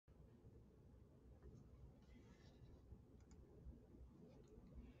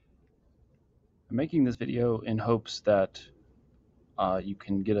I'm making this video in hopes that you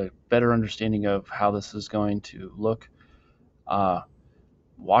can get a better understanding of how this is going to look.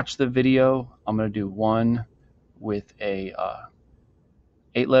 Watch the video. I'm going to do one with a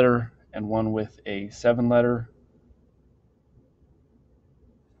 8-letter and one with a 7-letter.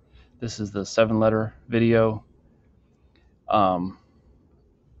 This is the 7-letter video.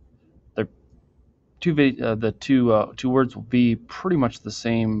 The two words will be pretty much the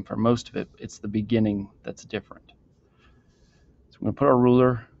same for most of it. It's the beginning that's different. So I'm going to put our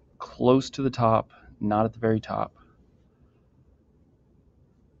ruler close to the top, not at the very top.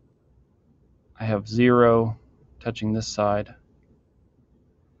 I have 0 touching this side.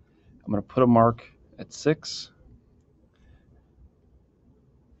 I'm going to put a mark at 6.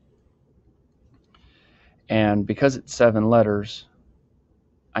 And because it's 7 letters,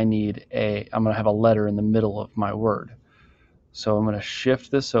 I'm going to have a letter in the middle of my word. So I'm going to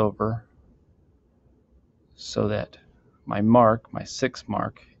shift this over so that my mark, my 6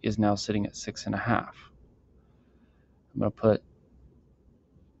 mark, is now sitting at 6.5. I'm going to put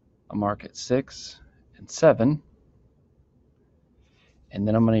a mark at 6 and 7. And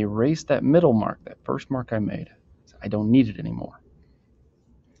then I'm going to erase that middle mark, that first mark I made. I don't need it anymore.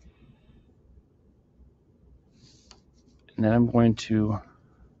 And then I'm going to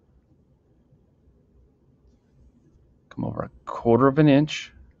come over 1/4 of an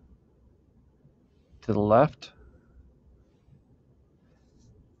inch to the left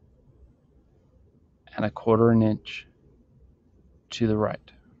and 1/4 an inch to the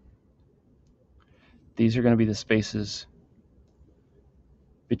right. These are going to be the spaces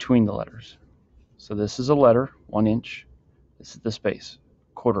between the letters. So this is a letter, 1 inch. This is the space,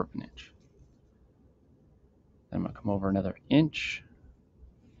 1/4 of an inch. Then I'm going to come over another inch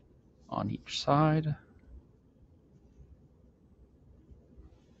on each side.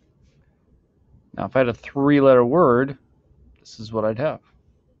 Now if I had a 3-letter word, this is what I'd have.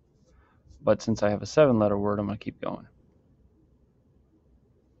 But since I have a 7-letter word, I'm going to keep going.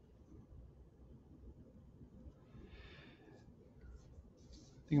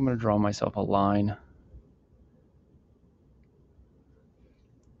 I think I'm going to draw myself a line.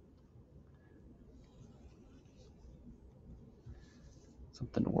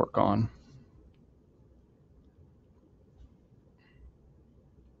 Something to work on.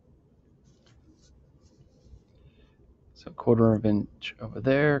 So 1/4 of an inch over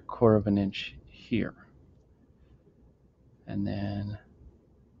there, 1/4 of an inch here. And then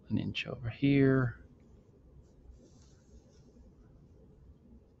an inch over here.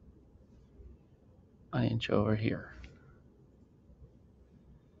 An inch over here.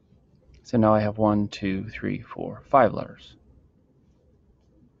 So now I have 1, 2, 3, 4, 5 letters.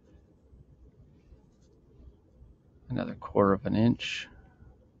 Another 1/4 of an inch.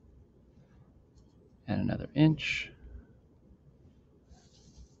 And another inch.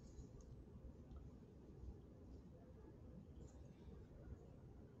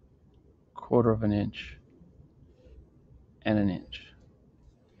 Quarter of an inch. And an inch.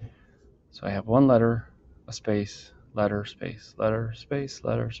 So I have 1 letter, a space, letter, space, letter, space,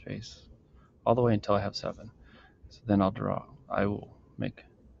 letter, space, all the way until I have 7. So then I will make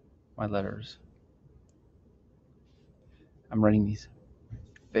my letters. I'm writing these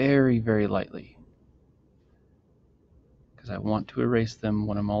very, very lightly because I want to erase them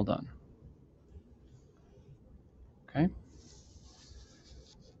when I'm all done. Okay?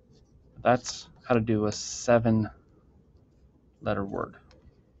 That's how to do a 7-letter word.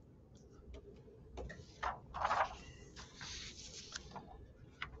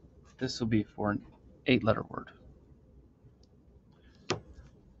 This will be for an 8-letter word. I'm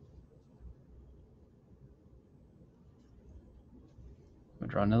going to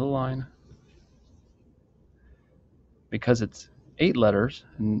draw another line. Because it's 8 letters,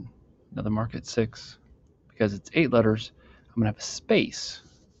 and another mark at 6, because it's 8 letters, I'm going to have a space.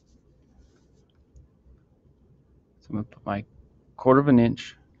 So I'm going to put my 1/4 of an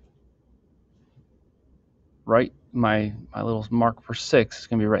inch right, my little mark for 6 is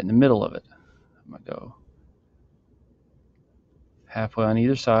going to be right in the middle of it. I'm going to go halfway on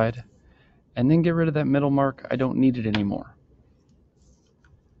either side, and then get rid of that middle mark. I don't need it anymore.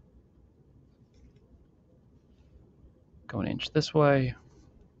 Go an inch this way,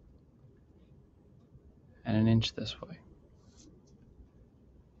 and an inch this way.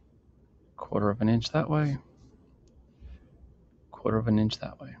 1/4 of an inch that way, 1/4 of an inch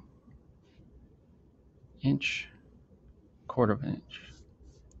that way. Inch, 1/4 of an inch.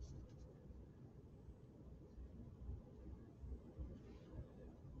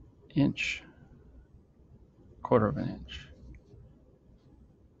 Inch, 1/4 of an inch.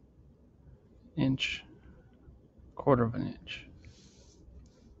 inch, quarter of an inch,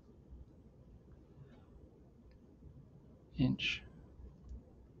 inch,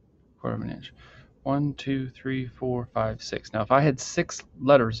 quarter of an inch. 1, 2, 3, 4, 5, 6. Now, if I had 6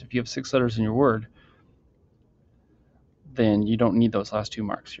 letters, if you have 6 letters in your word, then you don't need those last 2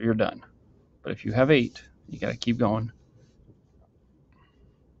 marks. You're done. But if you have 8, you got to keep going.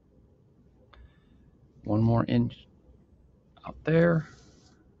 1 more inch out there.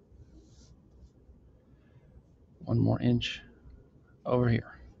 1 more inch over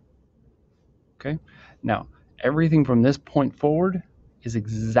here. Okay? Now, everything from this point forward is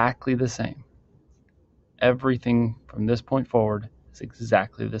exactly the same. Everything from this point forward is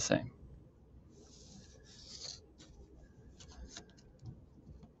exactly the same.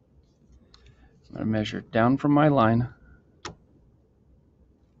 I'm going to measure down from my line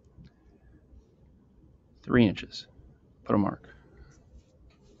 3 inches. Put a mark.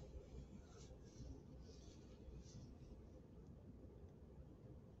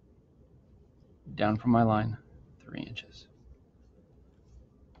 Down from my line 3 inches.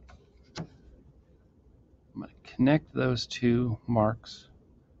 I'm going to connect those 2 marks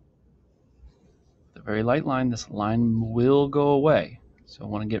with a very light line. This line will go away, so I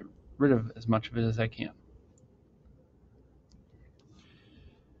want to get rid of as much of it as I can.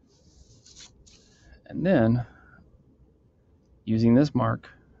 And then, using this mark,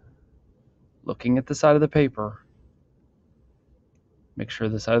 looking at the side of the paper, make sure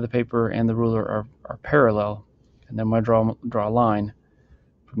the side of the paper and the ruler are parallel, and then I draw a line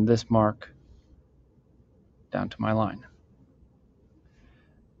from this mark down to my line.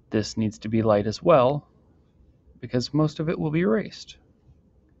 This needs to be light as well, because most of it will be erased.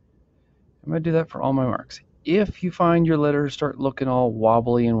 I'm going to do that for all my marks. If you find your letters start looking all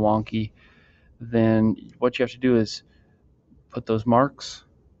wobbly and wonky, then what you have to do is put those marks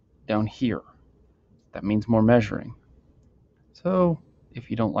down here. That means more measuring. So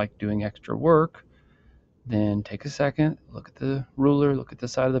if you don't like doing extra work, then take a second, look at the ruler, look at the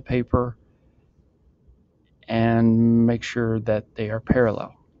side of the paper, and make sure that they are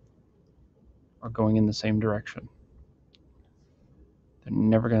parallel or going in the same direction. They're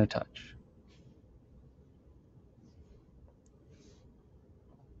never going to touch.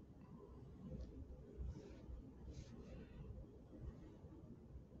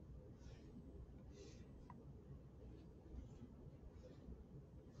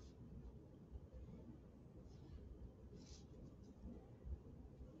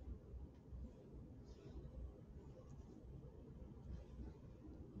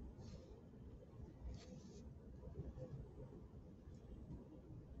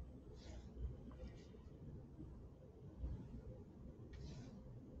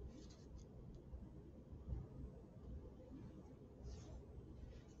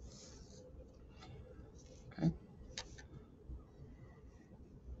 Okay.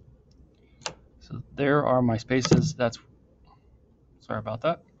 So there are my spaces. Sorry about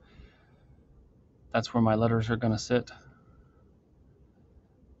that. That's where my letters are going to sit.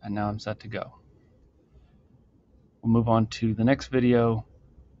 And now I'm set to go. We'll move on to the next video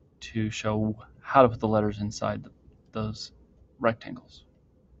to show how to put the letters inside those rectangles.